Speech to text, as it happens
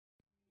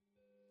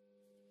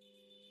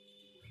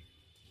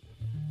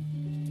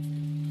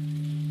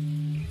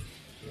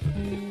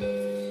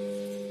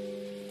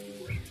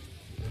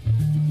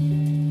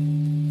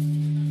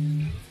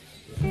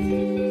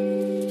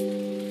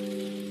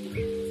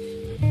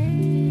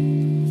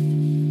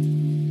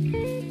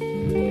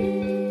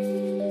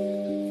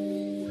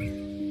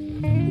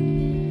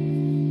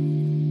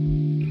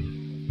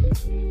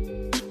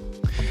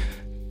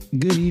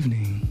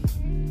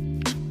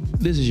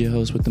This is your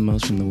host with the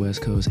most from the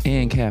West Coast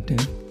and Captain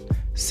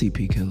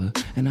CP Killer,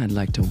 and I'd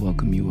like to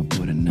welcome you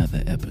aboard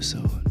another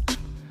episode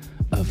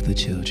of The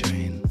Chill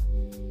Train.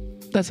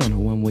 That's on a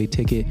one-way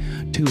ticket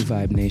to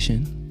Vibe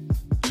Nation,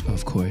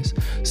 of course.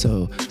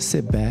 So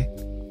sit back,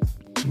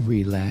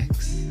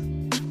 relax,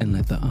 and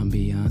let the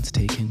ambiance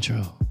take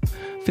control.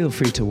 Feel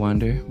free to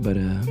wander, but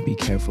be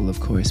careful,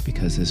 of course,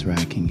 because this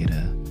ride can get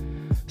a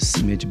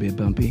smidge bit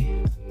bumpy.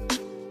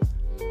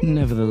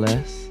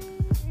 Nevertheless,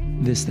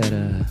 this that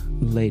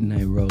late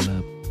night roll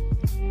up,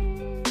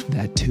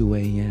 that 2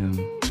 a.m.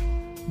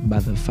 by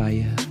the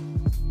fire,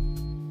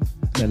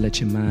 that let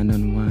your mind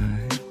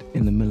unwind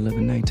in the middle of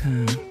the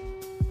nighttime.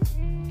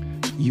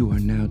 You are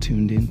now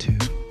tuned into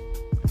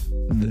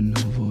The No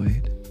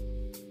Void.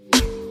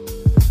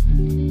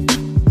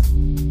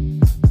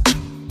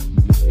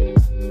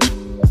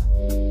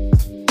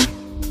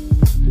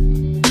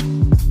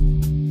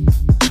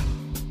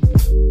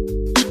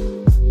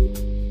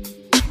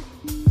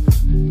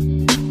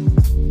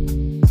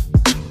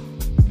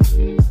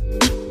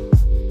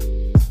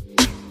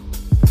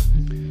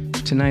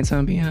 Tonight's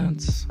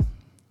ambiance,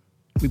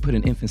 we put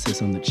an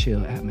emphasis on the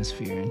chill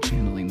atmosphere and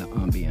channeling the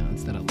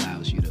ambiance that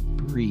allows you to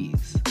breathe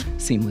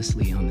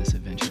seamlessly on this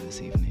adventure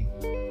this evening.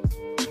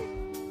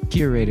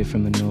 Curated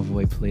from the No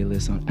Void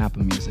playlist on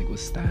Apple Music with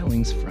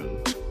stylings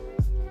from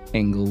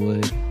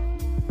Englewood,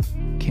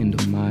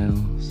 Kendall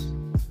Miles,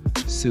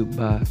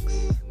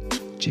 Soupbox,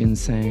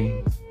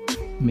 Ginseng,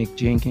 Mick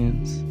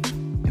Jenkins,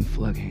 and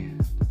Flughand.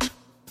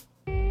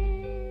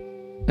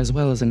 As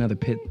well as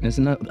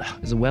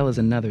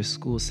another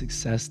school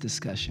success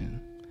discussion.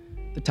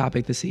 The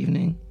topic this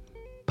evening,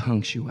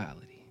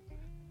 punctuality.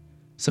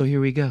 So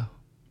here we go.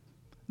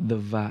 The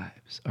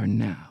vibes are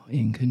now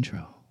in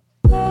control.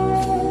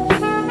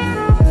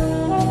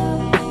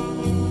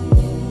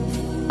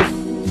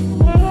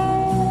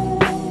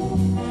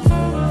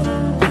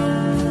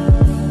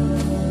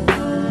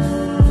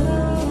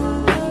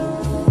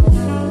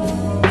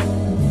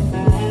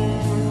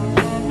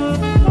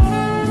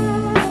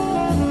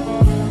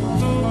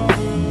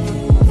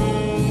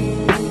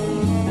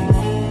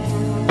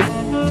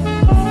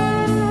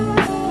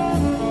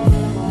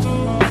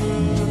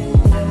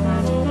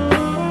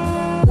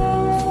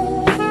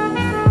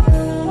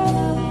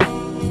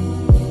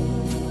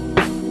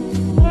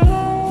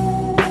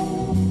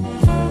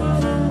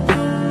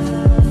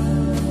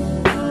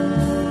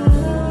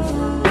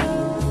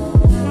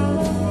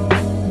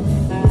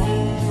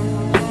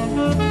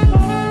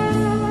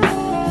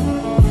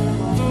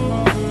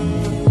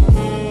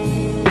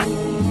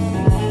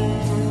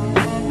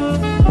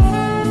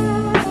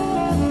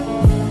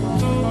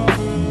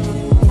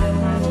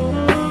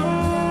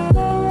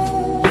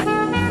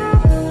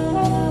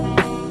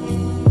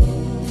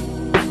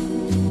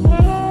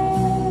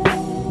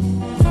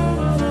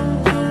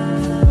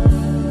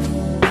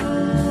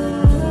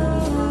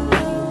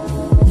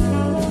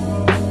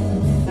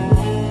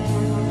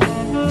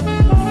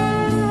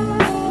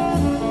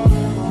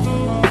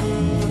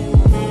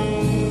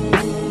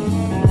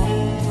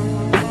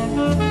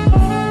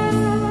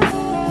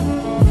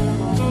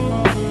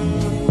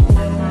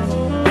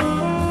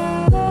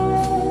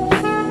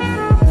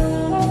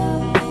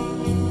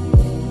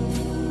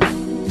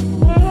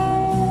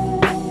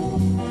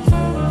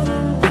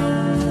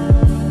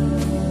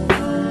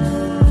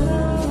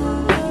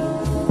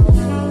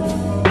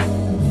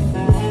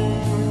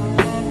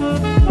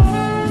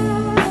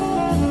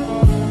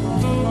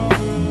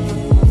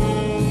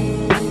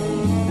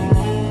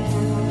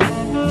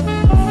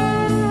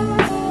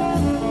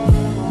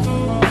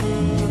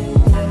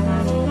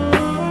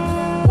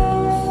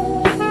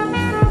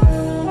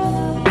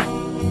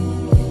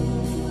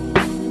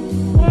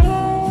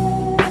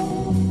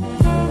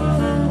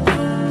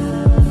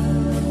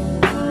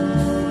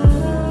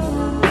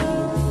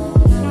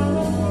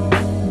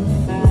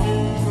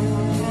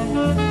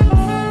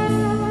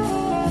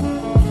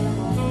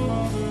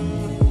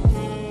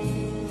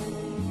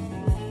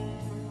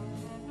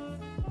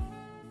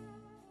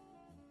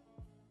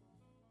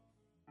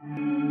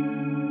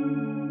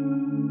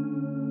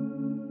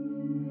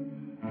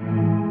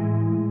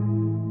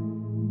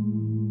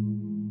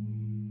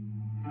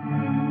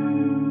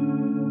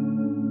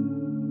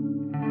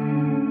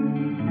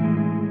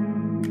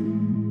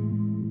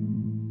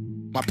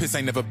 My piss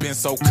ain't never been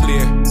so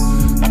clear.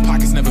 My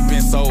pockets never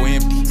been so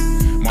empty.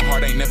 My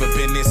heart ain't never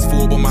been this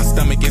full, but my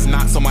stomach is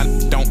not, so my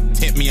don't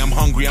tempt me. I'm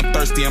hungry, I'm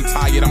thirsty, I'm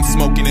tired, I'm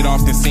smoking, it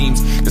often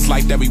seems. This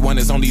life that we want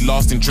is only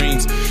lost in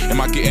dreams.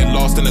 Am I getting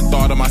lost in the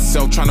thought of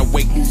myself, trying to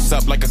wake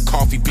up like a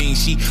coffee bean?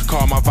 She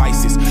called my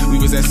vices. We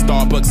was at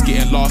Starbucks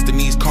getting lost in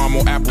these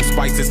caramel apple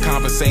spices.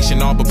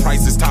 Conversation, all but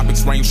prices.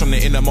 Topics range from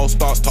the innermost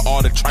thoughts to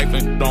all the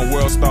trifling on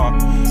World Star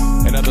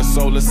and other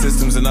solar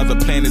systems and other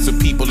planets of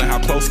people, and how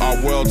close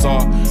our worlds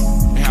are.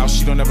 And how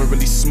she don't ever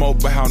really smoke,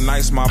 but how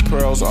nice my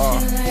pearls are.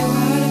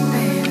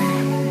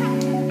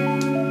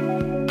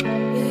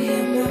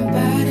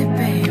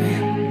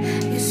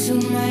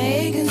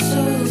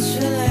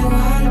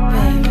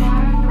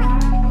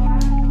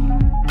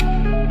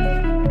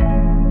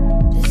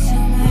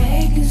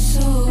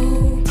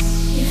 So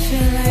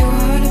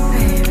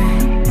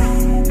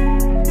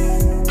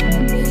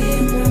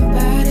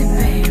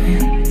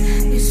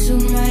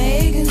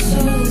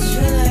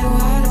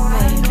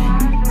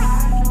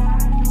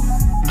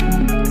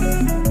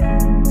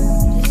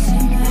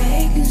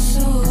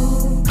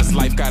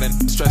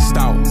stressed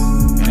out.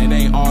 And it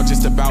ain't all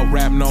just about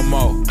rap no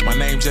more. My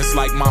name just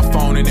like my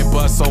phone and it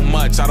buzz so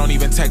much I don't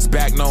even text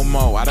back no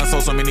more. I done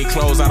sold so many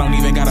clothes I don't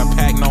even gotta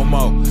pack no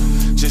more.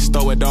 Just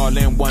throw it all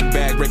in one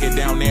bag, break it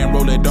down there and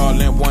roll it all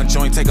in one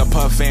joint. Take a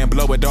puff and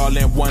blow it all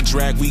in one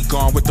drag. We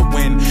gone with the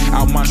wind,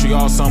 out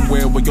Montreal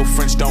somewhere where your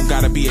French don't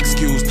gotta be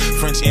excused.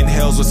 French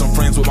inhales with some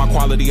friends with my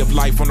quality of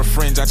life on the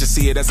fringe. I just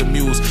see it as a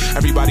muse.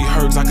 Everybody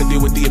hurts, I could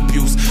deal with the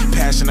abuse.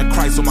 Passion of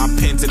Christ with my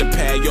pen to the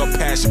pad. Your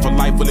passion for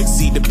life will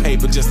exceed the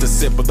paper. Just a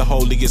sip of the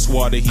holiest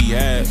water he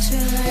has.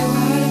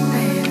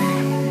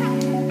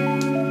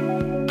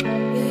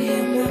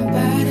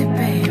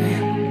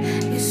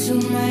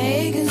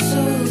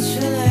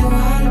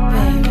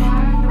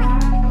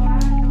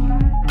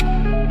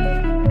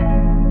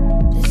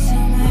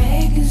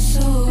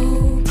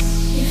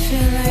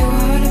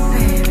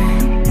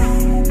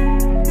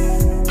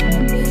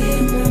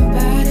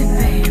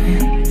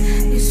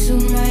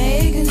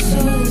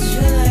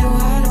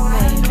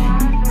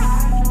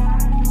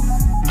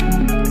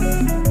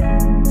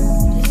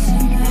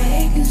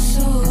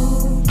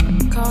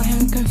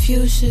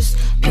 Confucius,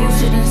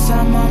 use it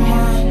inside my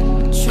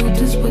mind.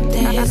 Truth is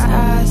within his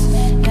eyes.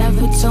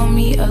 Never told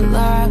me a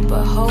lie,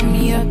 but hold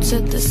me up to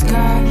the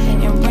sky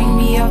and bring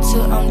me out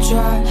till I'm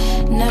dry.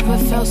 Never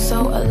felt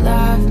so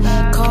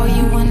alive. Call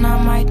you when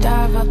I might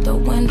dive out the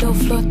window,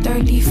 floor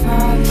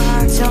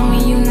 35. Tell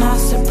me you not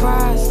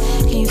surprised.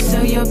 Can you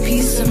sell your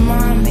peace of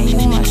mind? Man,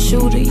 you my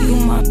shooter, you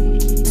my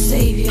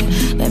savior.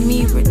 Let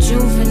me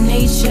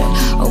rejuvenate you.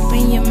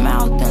 Open your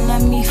mouth and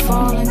let me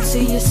fall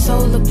into your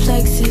solar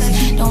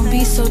plexus. Don't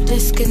be so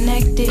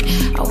disconnected.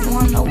 I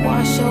wanna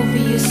wash over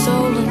your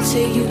soul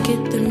until you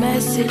get the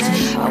message.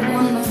 I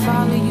wanna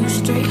follow you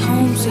straight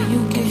home so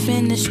you can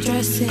finish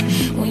dressing.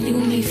 When you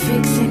need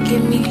fixing,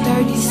 give me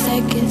 30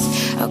 seconds.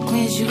 I'll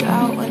cleanse you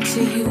out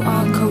until you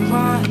on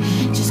Quran.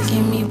 Just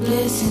give me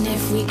bliss, and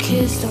if we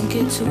kiss, don't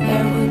get too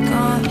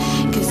arrogant.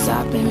 Cause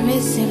I've been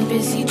missing,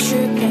 busy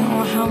tripping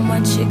on how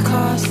much it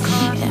costs.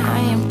 And I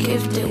am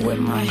gifted with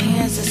my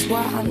hands, that's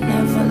why I'm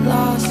never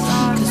lost.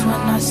 Cause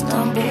when I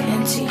stumbled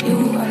into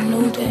you, I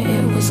knew that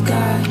it was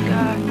God.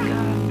 I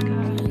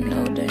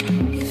know that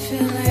you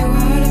feel like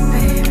water,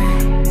 baby.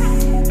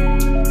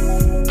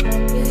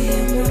 You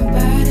hit my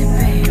body,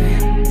 baby.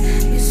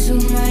 You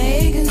soothe my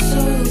aching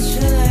soul,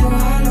 feel like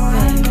water,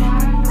 baby.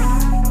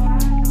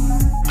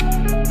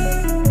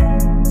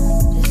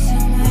 Just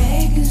in my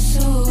aching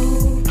soul,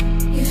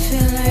 you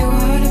feel like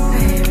water,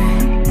 baby.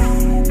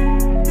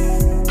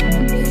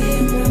 You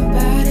hit my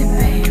body,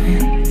 baby.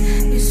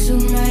 You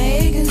soothe my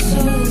aching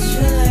soul,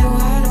 feel like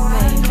water,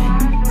 baby.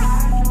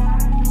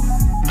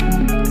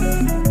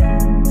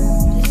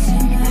 Just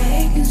in my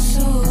aching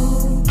soul.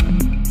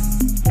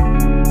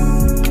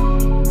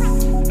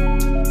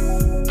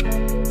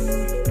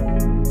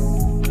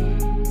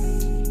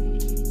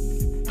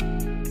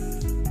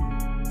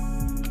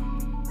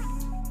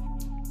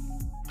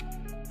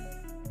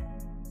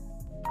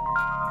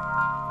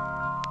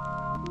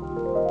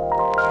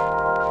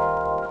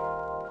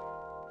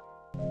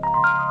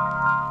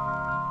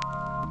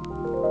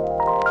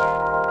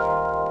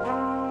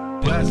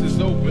 Glass is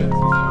open.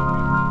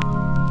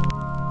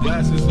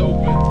 Glass is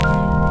open.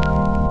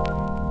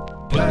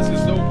 Glass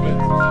is open.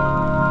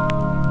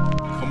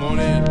 Come on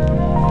in.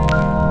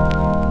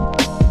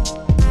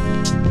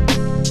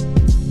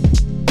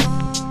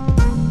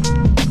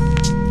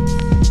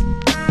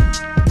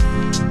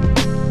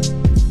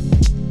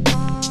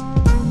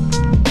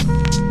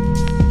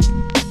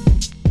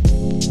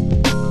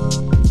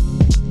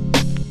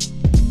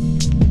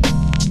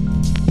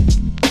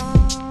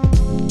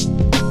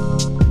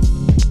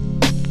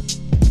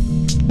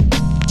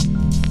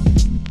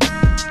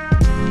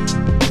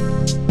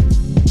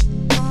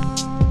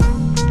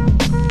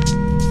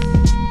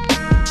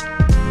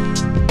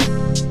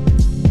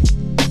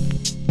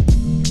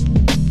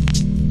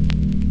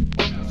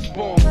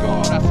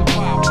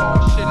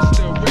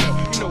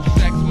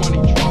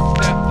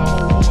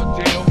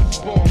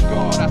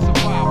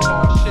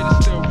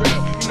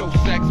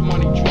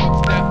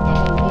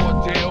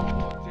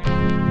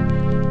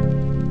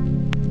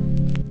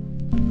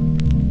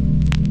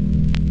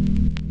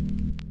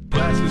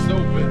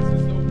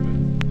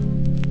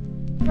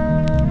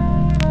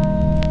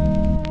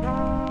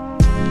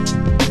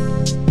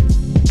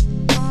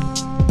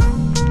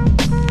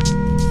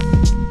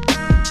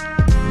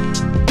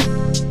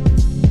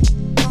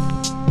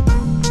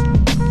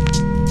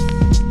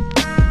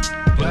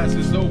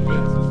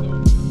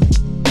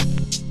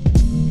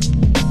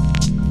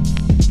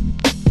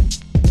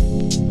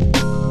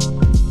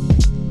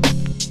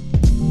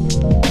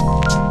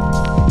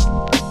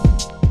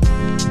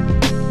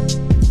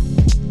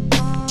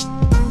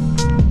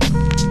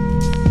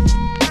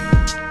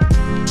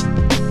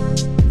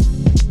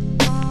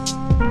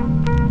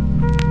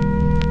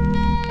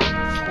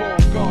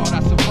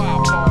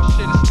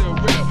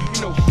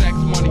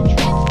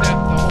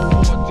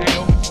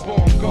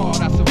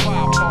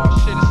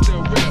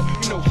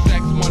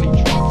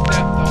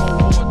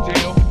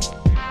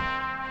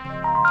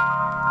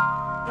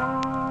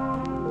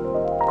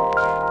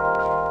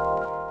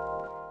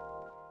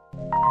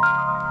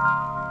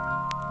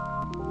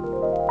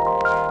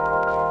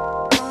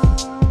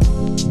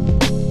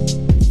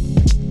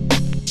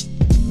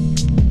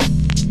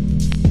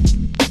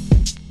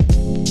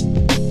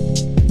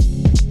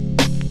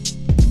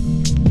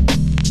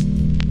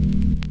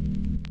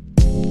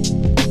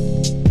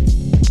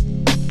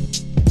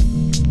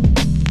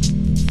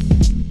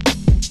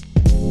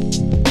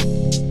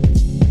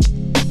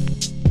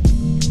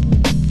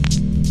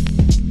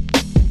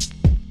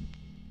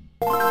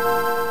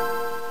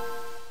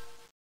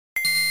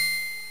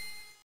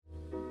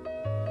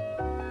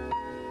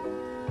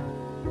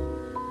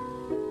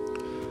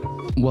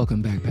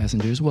 Welcome back,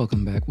 passengers.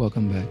 Welcome back.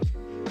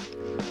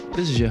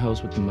 This is your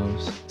host with the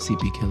most,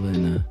 CP Killer,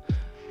 and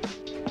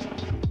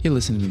you're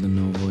listening to the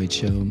No Void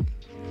Show.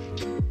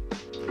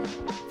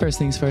 First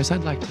things first,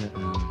 I'd like to,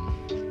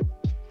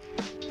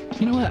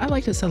 you know what? I'd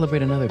like to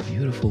celebrate another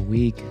beautiful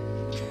week.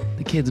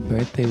 The kid's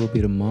birthday will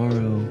be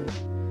tomorrow.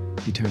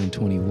 Be turning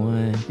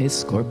 21. It's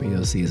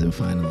Scorpio season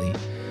finally.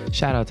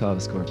 Shout out to all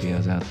the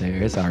Scorpios out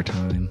there. It's our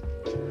time.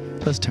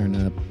 Let's turn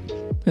up.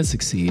 Let's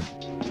succeed.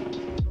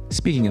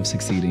 Speaking of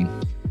succeeding,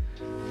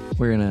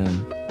 we're gonna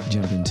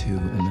jump into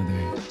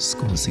another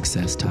school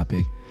success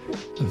topic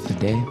of the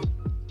day.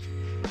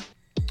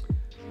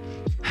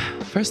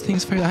 First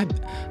things first,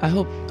 I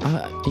hope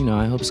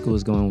school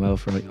is going well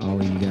for all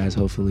of you guys.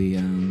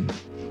 Hopefully,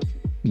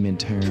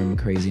 midterm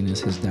craziness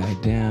has died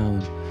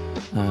down.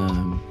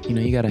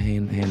 You got a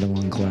handle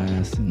on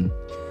class and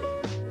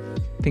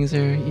things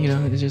are,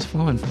 it's just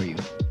flowing for you.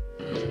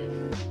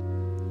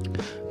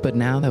 But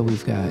now that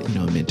we've got,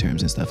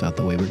 midterms and stuff out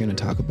the way, we're going to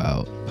talk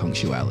about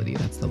punctuality.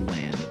 That's the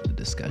land of the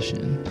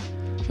discussion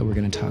that we're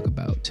going to talk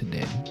about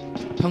today.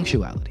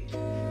 Punctuality.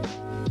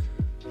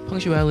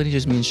 Punctuality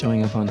just means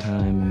showing up on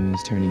time,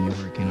 means turning your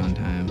work in on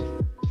time.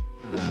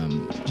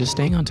 Just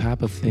staying on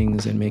top of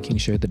things and making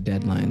sure you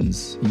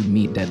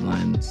meet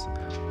deadlines,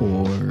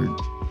 or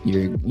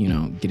you're,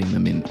 getting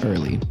them in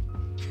early.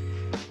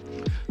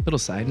 Little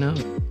side note,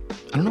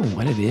 I don't know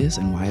what it is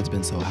and why it's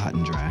been so hot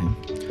and dry,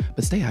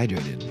 but stay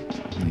hydrated.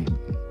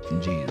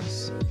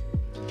 Jeez.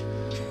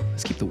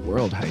 Let's keep the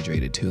world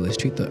hydrated too. Let's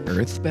treat the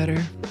earth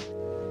better.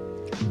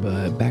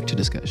 But back to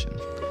discussion.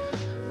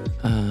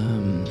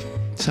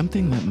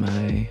 Something that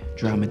my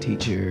drama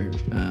teacher,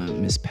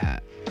 Miss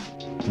Pat,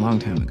 a long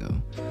time ago,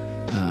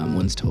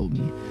 once told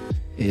me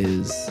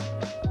is,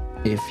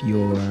 if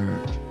you're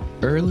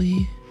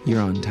early,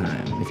 you're on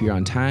time. If you're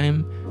on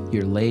time,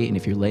 you're late. And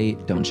if you're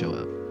late, don't show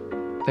up.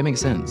 That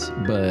makes sense.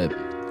 But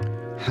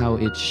how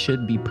it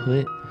should be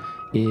put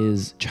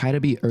is try to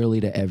be early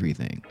to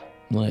everything.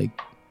 Like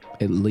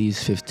at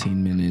least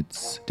 15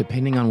 minutes,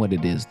 depending on what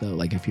it is though.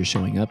 Like if you're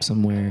showing up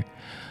somewhere,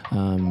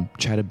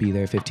 try to be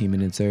there 15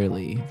 minutes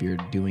early. If you're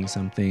doing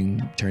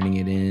something, turning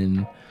it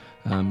in,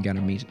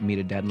 gotta meet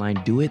a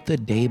deadline, do it the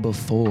day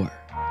before.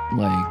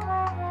 Like,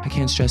 I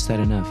can't stress that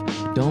enough.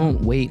 Don't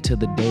wait till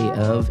the day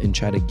of and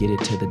try to get it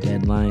to the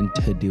deadline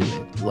to do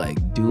it.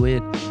 Like, do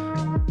it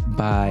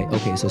by,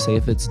 okay, so say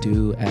if it's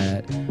due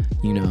at,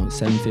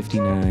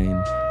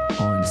 7:59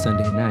 on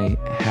Sunday night,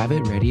 have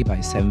it ready by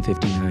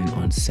 7:59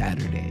 on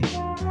Saturday.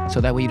 So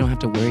that way you don't have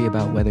to worry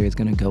about whether it's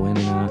gonna go in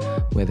or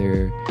not,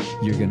 whether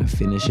you're gonna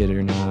finish it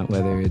or not,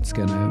 whether it's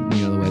gonna,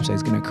 the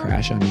website's gonna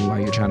crash on you while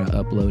you're trying to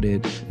upload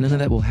it. None of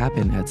that will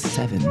happen at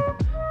 7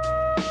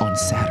 on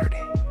Saturday.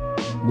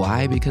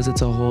 Why? Because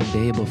it's a whole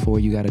day before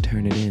you gotta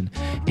turn it in.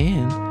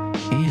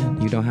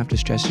 And you don't have to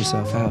stress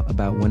yourself out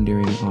about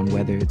wondering on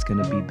whether it's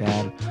gonna be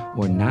bad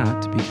or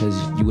not, because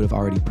you would have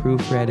already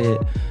proofread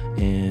it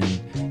and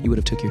you would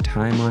have took your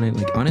time on it.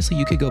 Like, honestly,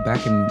 you could go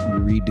back and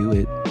redo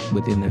it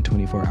within that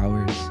 24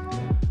 hours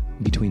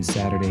between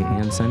Saturday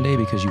and Sunday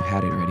because you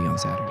had it ready on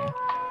Saturday.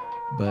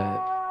 But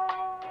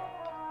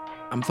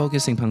I'm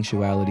focusing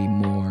punctuality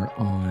more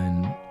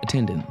on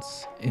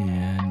attendance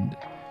and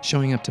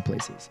showing up to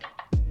places,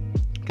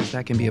 because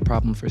that can be a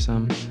problem for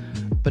some,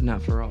 but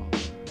not for all.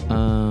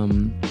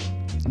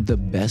 The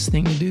best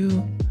thing to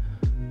do,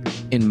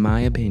 in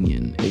my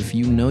opinion, if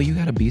you know you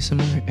gotta be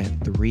somewhere at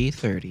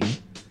 3:30,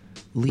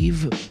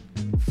 leave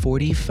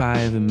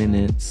 45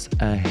 minutes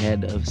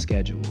ahead of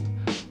schedule,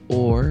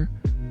 or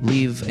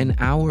leave an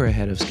hour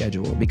ahead of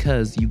schedule,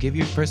 because you give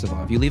first of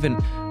all, if you leave an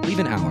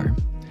hour,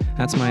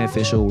 that's my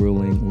official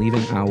ruling, leave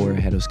an hour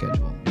ahead of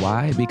schedule.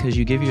 Why? Because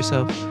you give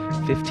yourself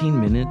 15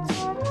 minutes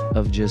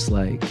of just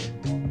like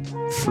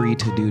free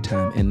to do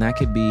time, and that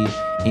could be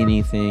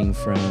anything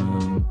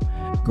from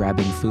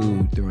grabbing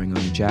food, throwing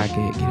on your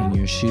jacket, getting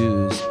your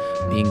shoes,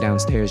 being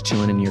downstairs,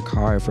 chilling in your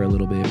car for a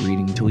little bit,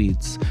 reading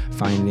tweets,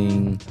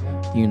 finding,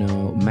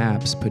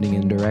 maps, putting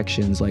in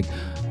directions, like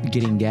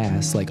getting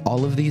gas. Like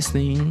all of these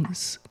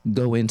things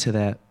go into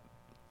that.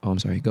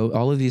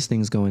 All of these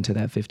things go into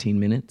that 15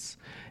 minutes,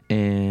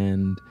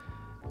 and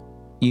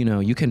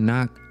you can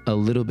knock a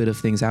little bit of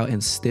things out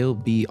and still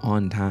be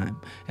on time.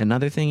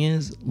 Another thing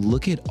is,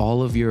 look at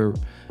all of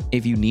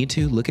if you need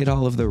to, look at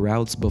all of the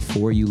routes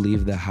before you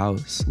leave the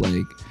house.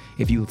 Like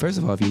if you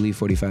leave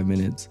 45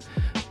 minutes,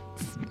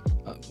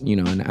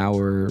 an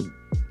hour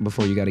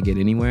before you got to get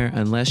anywhere,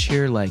 unless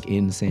you're like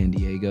in San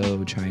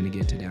Diego trying to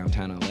get to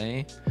downtown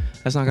LA,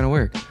 that's not going to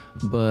work.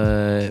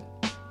 But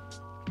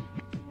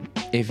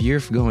if you're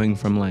going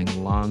from like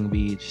Long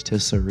Beach to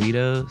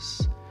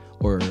Cerritos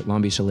or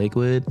Long Beach to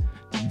Lakewood,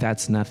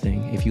 that's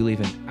nothing. If you leave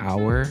an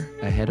hour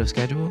ahead of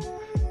schedule,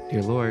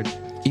 dear Lord.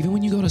 Even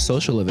when you go to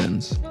social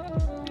events,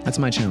 that's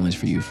my challenge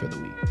for you for the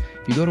week.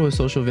 If you go to a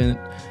social event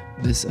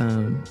this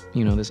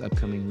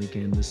upcoming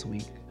weekend, this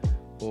week,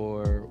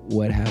 or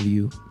what have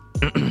you,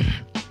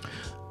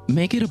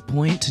 make it a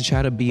point to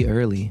try to be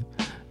early.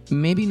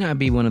 Maybe not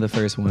be one of the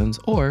first ones,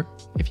 or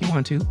if you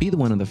want to, be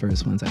one of the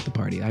first ones at the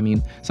party. I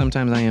mean,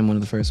 sometimes I am one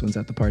of the first ones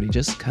at the party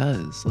just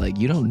cause, like,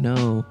 you don't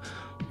know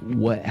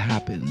what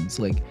happens.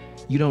 Like,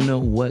 you don't know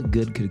what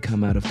good could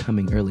come out of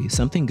coming early.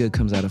 Something good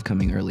comes out of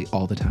coming early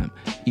all the time.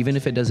 Even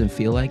if it doesn't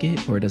feel like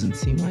it or it doesn't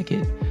seem like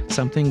it,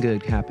 something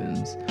good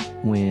happens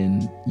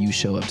when you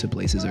show up to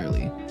places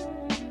early.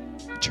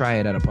 Try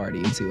it at a party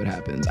and see what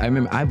happens. I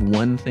remember I've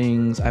won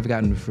things, I've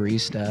gotten free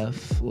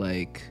stuff,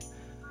 like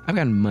I've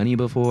gotten money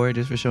before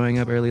just for showing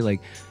up early.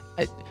 Like,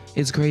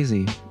 it's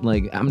crazy.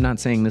 Like, I'm not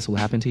saying this will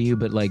happen to you,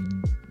 but like,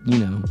 you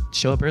know,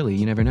 show up early.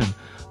 You never know.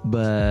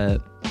 But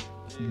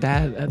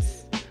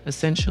that's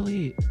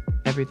essentially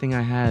everything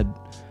I had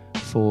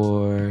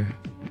for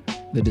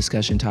the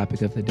discussion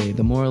topic of the day.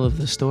 The moral of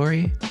the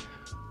story,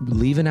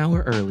 leave an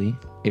hour early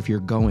if you're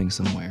going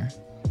somewhere,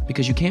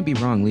 because you can't be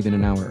wrong leaving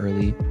an hour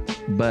early.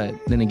 But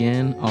then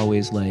again,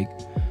 always like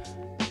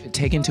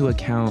take into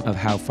account of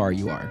how far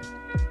you are,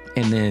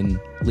 and then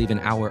leave an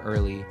hour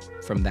early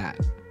from that,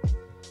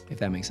 if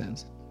that makes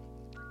sense.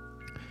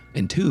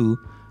 And 2,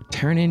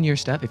 turn in your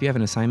stuff. If you have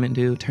an assignment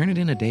due, turn it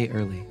in a day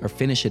early or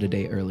finish it a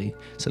day early,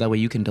 so that way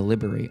you can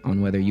deliberate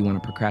on whether you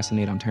want to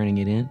procrastinate on turning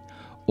it in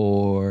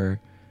or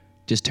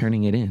just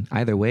turning it in.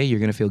 Either way, you're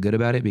going to feel good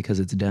about it because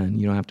it's done.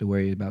 You don't have to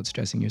worry about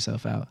stressing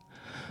yourself out.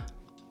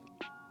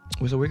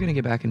 So we're going to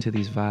get back into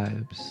these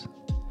vibes.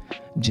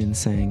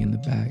 Ginseng in the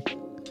back,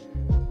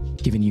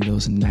 giving you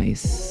those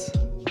nice,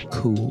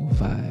 cool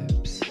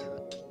vibes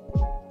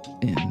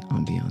and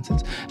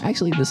ambiances.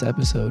 Actually, this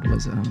episode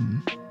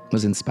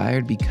was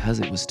inspired because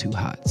it was too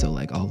hot. So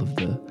like all of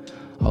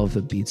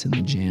the beats and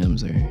the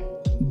jams are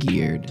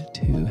geared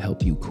to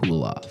help you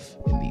cool off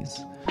in these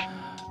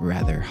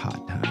rather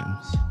hot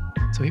times.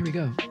 So here we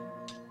go.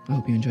 I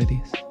hope you enjoy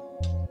these.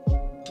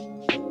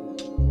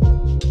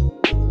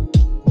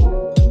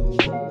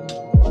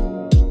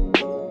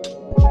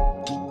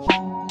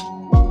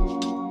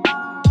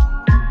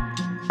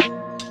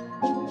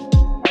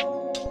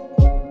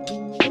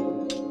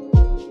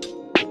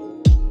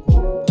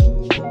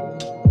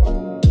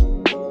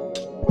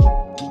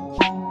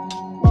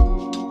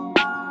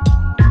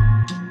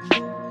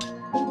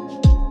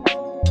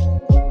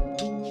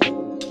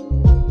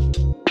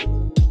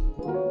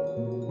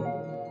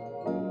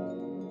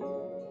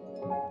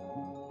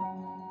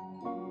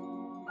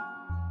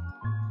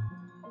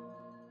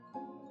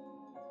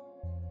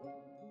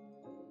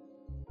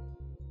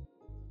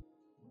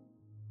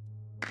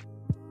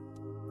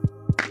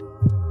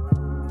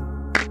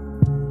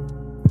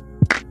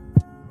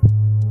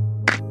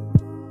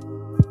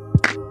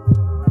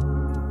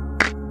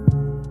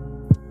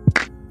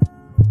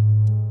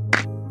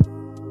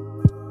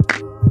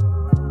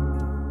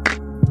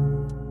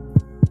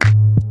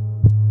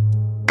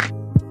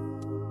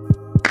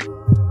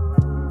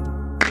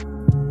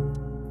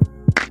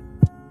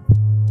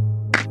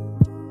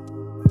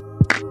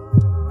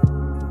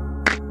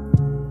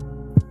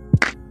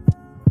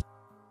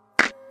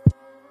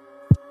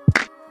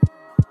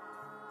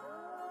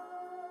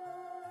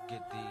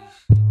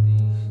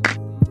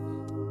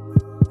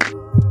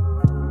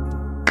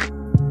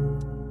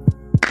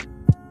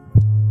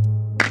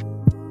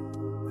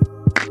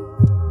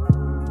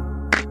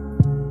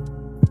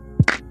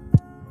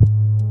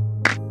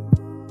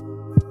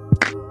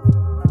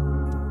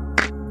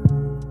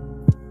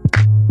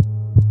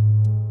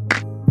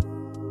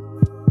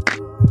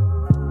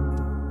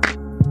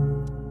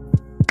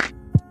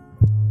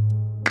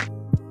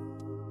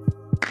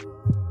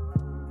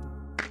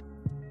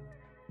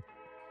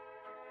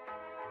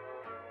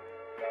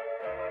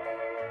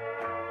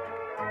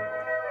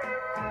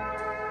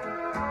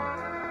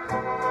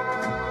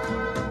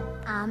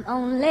 I'm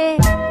only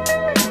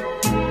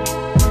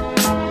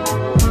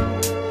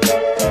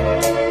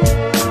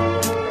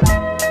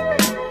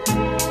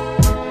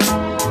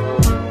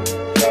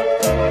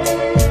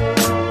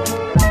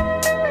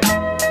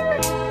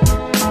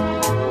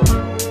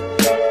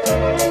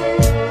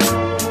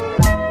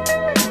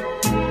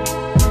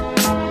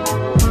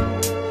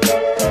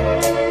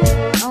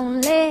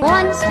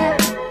one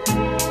step.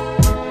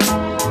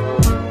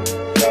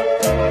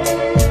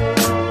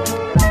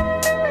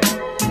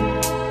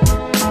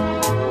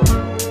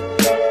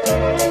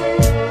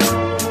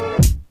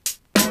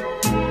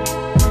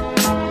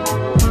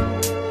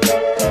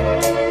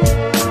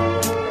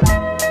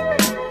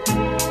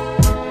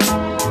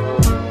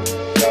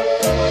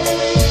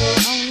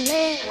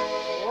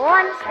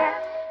 One step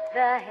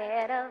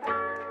ahead of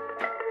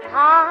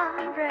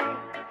heartbreak,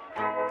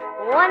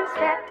 one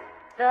step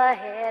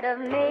ahead of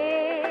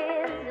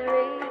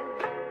misery.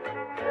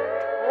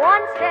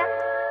 One step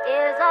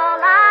is all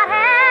I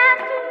have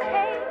to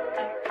take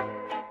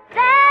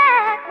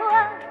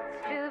backwards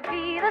to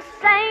be the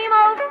same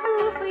old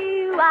fool for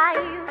you I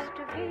used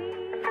to be.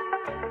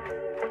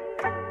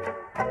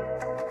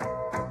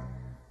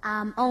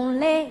 I'm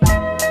only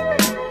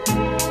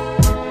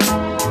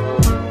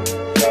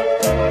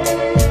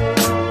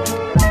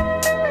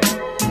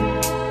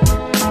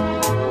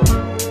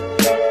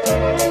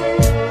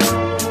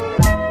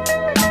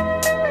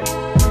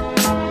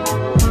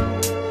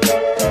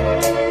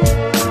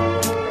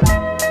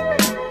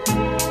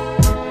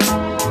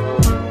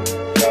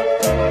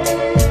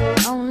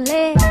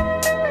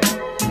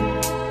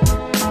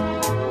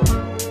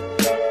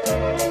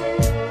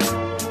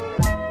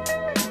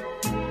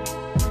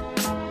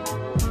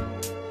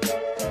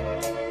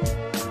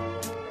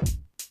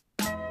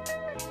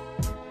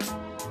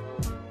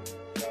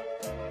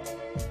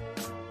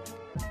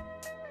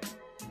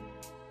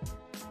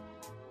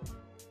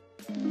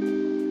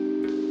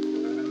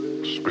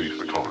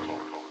space-time.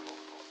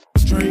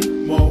 Drink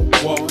more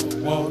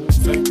water,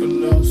 take a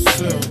little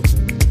sip.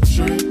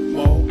 Drink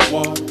more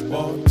water,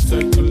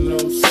 take a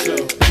little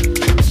sip.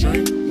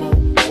 Drink more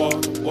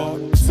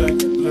water,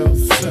 take a little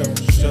sip.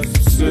 Just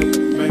a sip,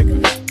 make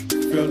it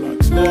feel like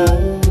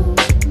gold.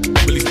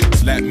 Really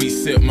let me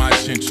sip my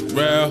ginger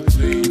ale.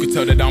 You can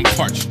tell that I'm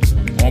parched.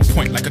 On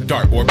point like a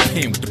dart or a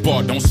pin with the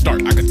ball don't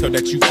start. I can tell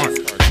that you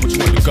aren't. But you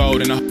want the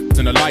gold and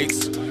the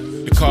lights,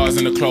 the cars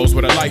and the clothes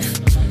with a life.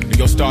 And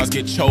your stars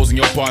get chosen,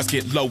 your bars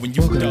get low. When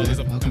you dull as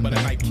a but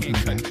a night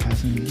can't cut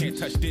it. Can't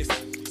touch this.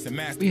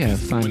 We have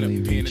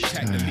finally reached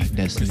our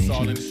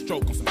destination.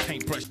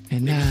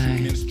 And I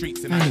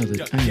know the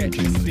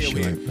journey was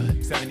short,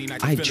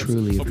 but I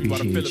truly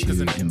appreciate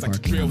you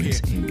embarking on this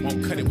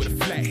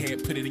adventure.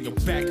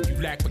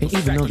 And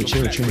even though the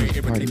Chill Train is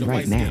departing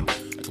right now,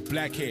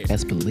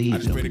 best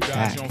believe they'll be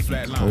back and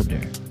colder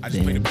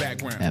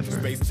than ever.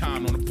 For all the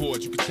silence from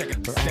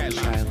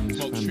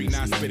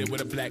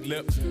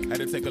the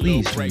season,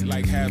 please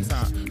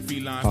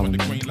follow me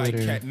on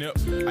Twitter,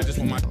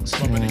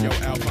 Snap,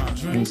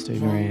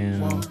 Instagram.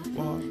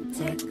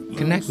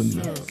 Connect with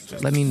me.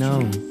 Let me know.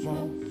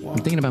 I'm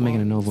thinking about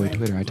making a No Void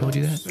Twitter. I told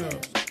you that.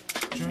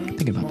 I'm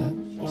thinking about that.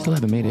 Still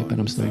haven't made it, but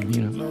I'm still,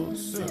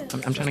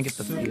 I'm trying to get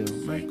the feel.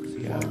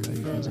 See how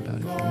everybody feels about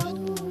it first.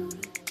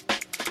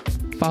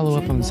 Follow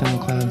up on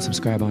SoundCloud and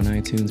subscribe on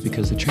iTunes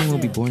because the train will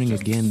be boarding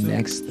again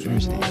next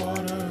Thursday.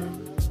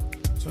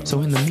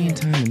 So in the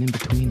meantime and in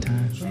between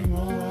time,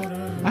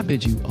 I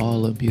bid you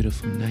all a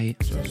beautiful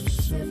night.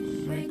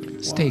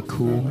 Stay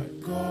cool.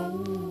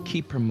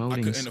 Keep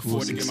promoting school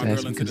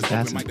success because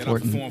that's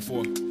important.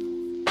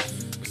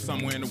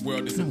 Somewhere in the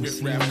world, there's a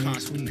riff rap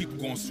concert. People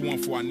going swarm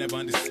for. I never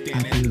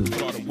understand that.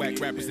 Put all the whack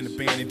rappers in the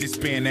band and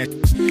disband that.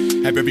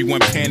 Have everyone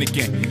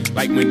panicking.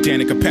 Like when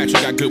Danica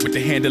Patrick got good with the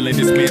handling,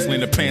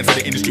 dismantling the plans of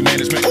the industry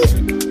management.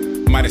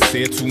 Ooh. Might have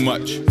said too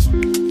much.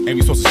 Ain't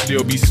we supposed to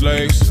still be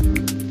slaves?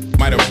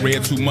 Might have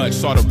read too much.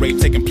 Saw the rape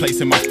taking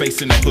place in my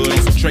face in the hood on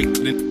some Drake.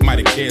 Might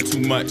have cared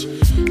too much.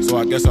 So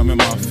I guess I'm in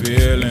my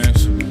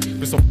feelings.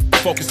 Been so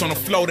focused on the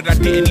flow that I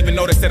didn't even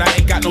notice that I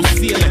ain't got no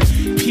ceiling.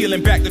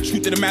 Peeling back the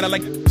truth of the matter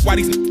like why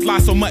these lie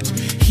so much.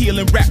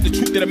 Healing rap, the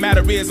truth of the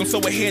matter is I'm so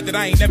ahead that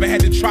I ain't never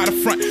had to try the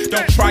front.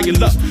 Don't try your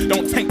luck,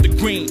 don't tank the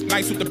green.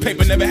 Nice with the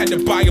paper, never had to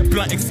buy a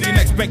blunt. Exceeding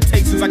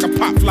expectations like a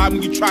pop fly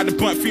when you tried to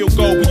bunt. Feel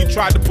gold when you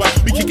tried to bunt.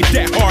 We kick it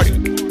that hard.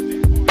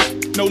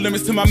 No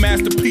limits to my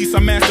masterpiece.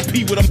 I'm Master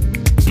P with a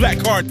black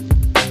heart.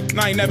 And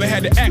I ain't never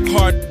had to act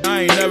hard.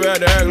 I ain't never had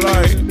to act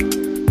like.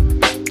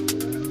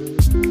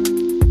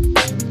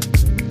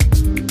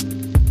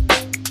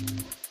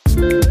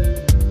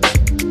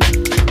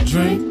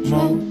 Drink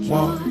more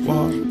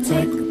water,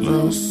 take a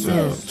little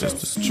sip.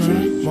 Just a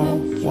drink more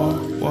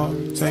water,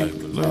 take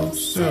a little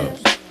sip.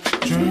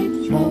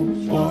 Drink more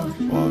water,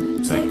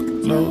 take a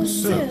little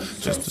sip.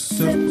 Just a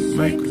sip,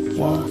 make the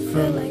water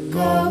feel like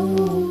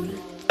gold.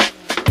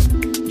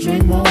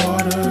 Drink more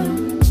water,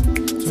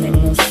 take a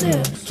little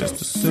sip.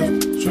 Just a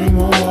sip, drink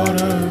more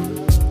water,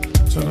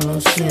 take a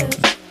little sip.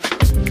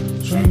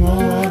 Drink more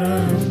water.